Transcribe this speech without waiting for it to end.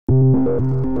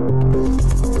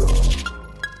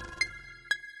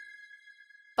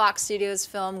Fox Studios'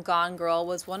 film Gone Girl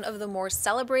was one of the more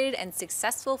celebrated and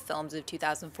successful films of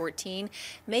 2014,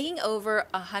 making over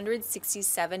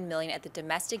 $167 million at the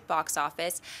domestic box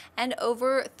office and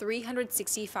over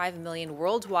 $365 million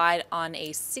worldwide on a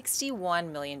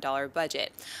 $61 million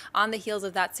budget. On the heels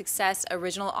of that success,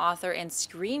 original author and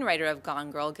screenwriter of Gone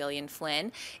Girl, Gillian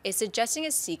Flynn, is suggesting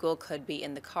a sequel could be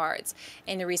in the cards.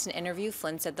 In a recent interview,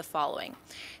 Flynn said the following: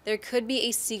 "There could be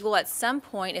a sequel at some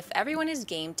point if everyone is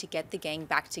game to get the gang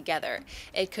back together.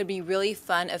 It could be really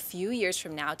fun a few years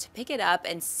from now to pick it up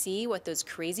and see what those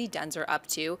crazy duns are up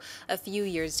to a few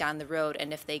years down the road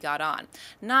and if they got on.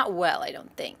 Not well, I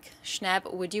don't think."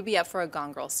 Schnepp, would you be up for a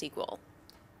Gone Girl sequel?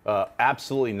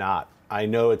 Absolutely not. I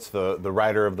know it's the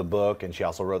writer of the book, and she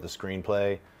also wrote the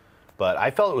screenplay, but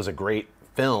I felt it was a great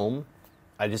film.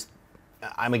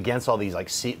 I'm against all these like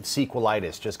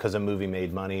sequelitis just because a movie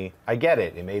made money. I get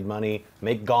it. It made money.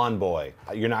 Make Gone Boy.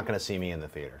 You're not going to see me in the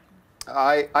theater.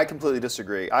 I completely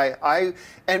disagree.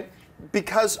 And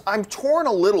because I'm torn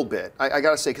a little bit, I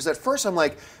gotta say, because at first I'm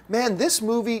like, man, this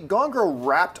movie, Gone Girl,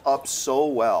 wrapped up so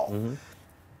well. Mm-hmm.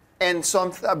 And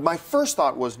so my first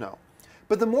thought was no.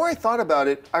 But the more I thought about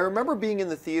it, I remember being in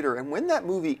the theater, and when that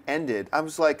movie ended, I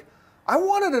was like, I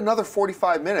wanted another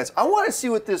 45 minutes. I wanted to see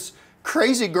what this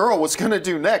crazy girl was gonna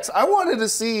do next. I wanted to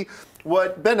see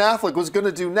what Ben Affleck was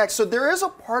gonna do next. So there is a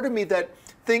part of me that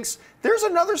thinks there's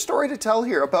another story to tell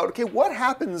here about, okay, what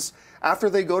happens after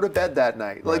they go to bed that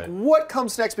night? Like, what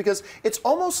comes next? Because it's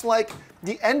almost like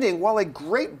the ending, while a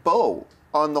great bow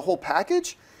on the whole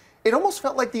package, it almost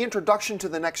felt like the introduction to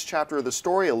the next chapter of the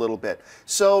story a little bit.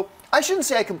 So I shouldn't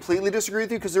say I completely disagree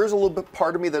with you, because there is a little bit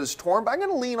part of me that is torn, but I'm going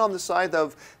to lean on the side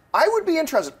of I would be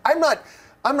interested. I'm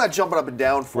not jumping up and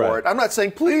down for it. I'm not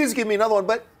saying, please give me another one,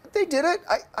 but they did it.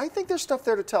 I think there's stuff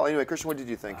there to tell. Anyway, Christian, what did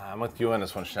you think? I'm with you on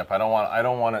this one, Schnepp. I don't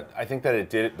want to. I think that it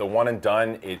did the one and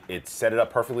done. It set it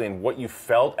up perfectly, and what you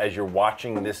felt as you're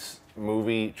watching this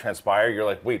movie transpire, you're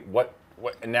like, wait, what?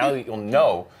 And now you'll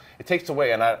know. It takes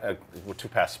away, and we're too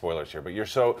past spoilers here, but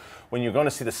when you're going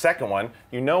to see the second one,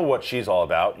 you know what she's all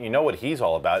about, you know what he's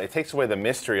all about. It takes away the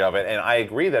mystery of it, and I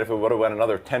agree that if it would have went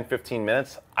another 10, 15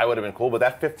 minutes, I would have been cool, but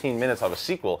that 15 minutes of a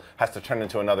sequel has to turn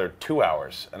into another 2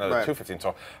 hours, another 2:15.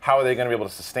 So how are they going to be able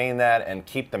to sustain that and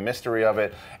keep the mystery of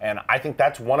it? And I think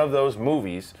that's one of those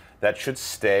movies that should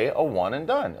stay a one and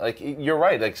done. Like, you're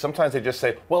right, like sometimes they just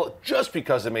say, well, just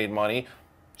because it made money,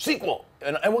 sequel,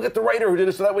 and we'll get the writer who did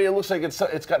it, so that way it looks like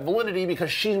it's got validity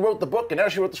because she wrote the book and now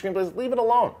she wrote the screenplay. Leave it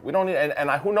alone. We don't need,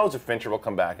 who knows if Fincher will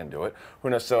come back and do it? Who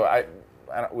knows? So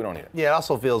we don't need it. Yeah, it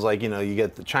also feels like, you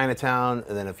get the Chinatown,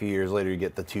 and then a few years later you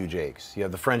get the Two Jakes. You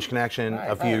have the French Connection.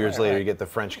 A few years later you get the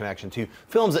French Connection too.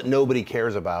 Films that nobody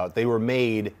cares about. They were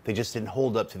made. They just didn't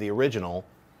hold up to the original.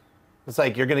 It's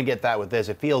like you're going to get that with this.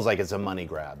 It feels like it's a money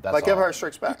grab. That's like Empire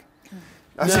Strikes Back.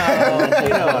 No, you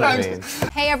know what I mean.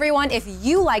 Hey everyone, if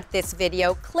you liked this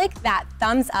video, click that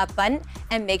thumbs up button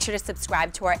and make sure to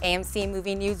subscribe to our AMC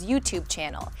Movie News YouTube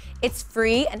channel. It's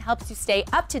free and helps you stay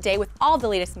up to date with all the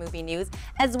latest movie news,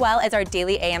 as well as our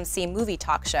daily AMC movie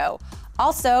talk show.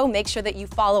 Also, make sure that you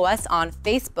follow us on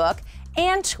Facebook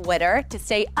and Twitter to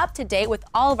stay up to date with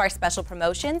all of our special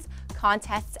promotions,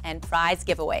 contests, and prize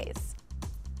giveaways.